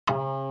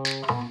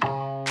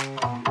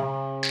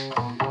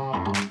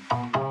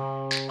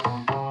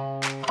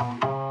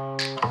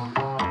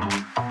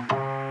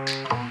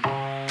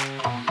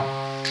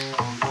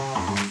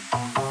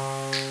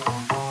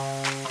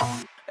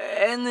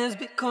And this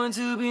Bitcoin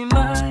to be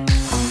mine.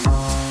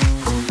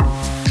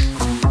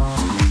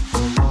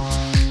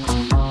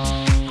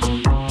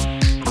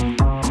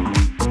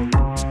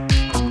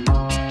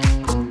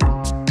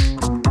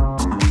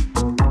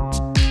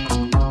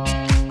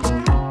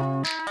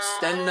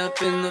 Stand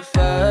up in the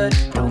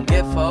FUD, don't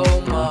get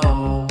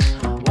FOMO.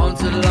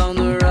 Want it along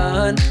the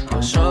run,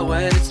 or short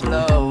when it's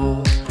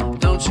low.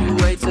 Don't you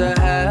wait to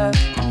have,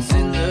 it's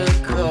in the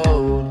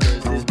code.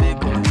 Cause this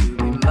Bitcoin to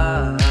be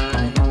mine.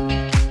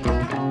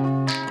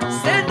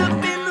 Stand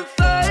up in the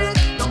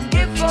FUD, don't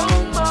get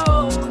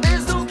FOMO.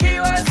 There's no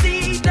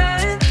KYC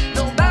done,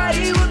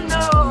 nobody will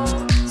know.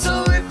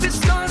 So if it's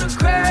gonna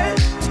crash,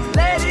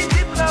 let it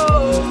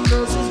deploy.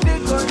 Cause this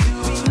Bitcoin to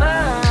be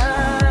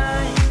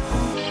mine.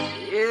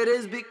 It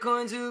is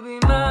Bitcoin to be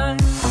mine.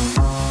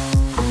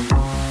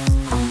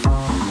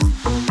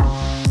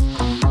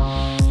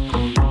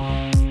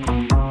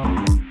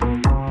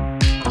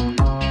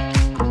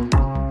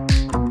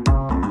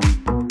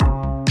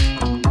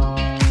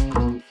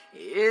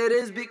 It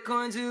is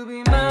Bitcoin to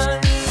be mine.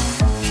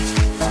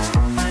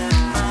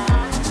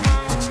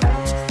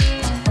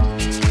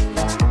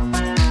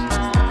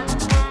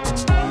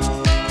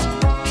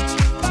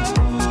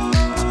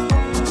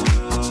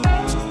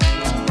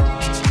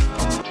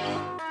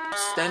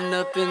 Stand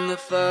up in the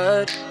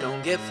FUD,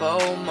 don't get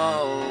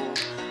FOMO.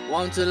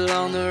 Want it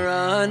along the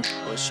run,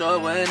 or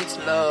short when it's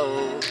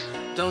low.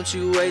 Don't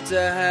you wait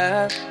to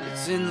have,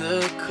 it's in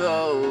the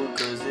code.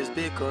 Cause this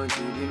Bitcoin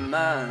to be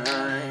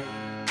mine.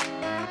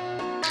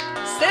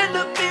 Stand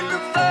up in the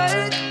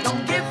FUD,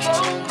 don't get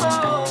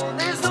FOMO.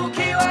 There's no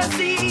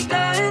KYC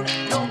done,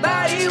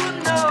 nobody will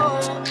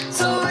know.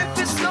 So if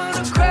it's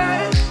gonna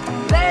crash,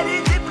 let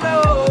it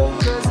deploy.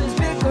 Cause it's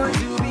Bitcoin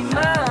to be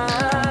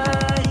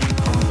mine.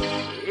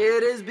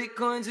 It is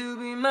Bitcoin to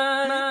be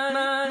mine.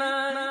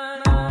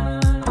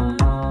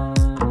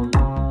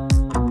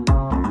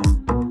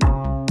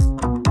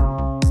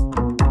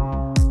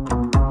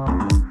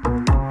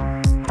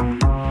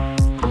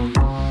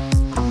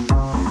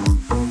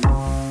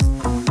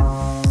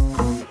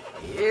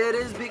 It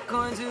is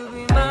Bitcoin to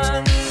be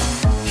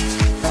mine.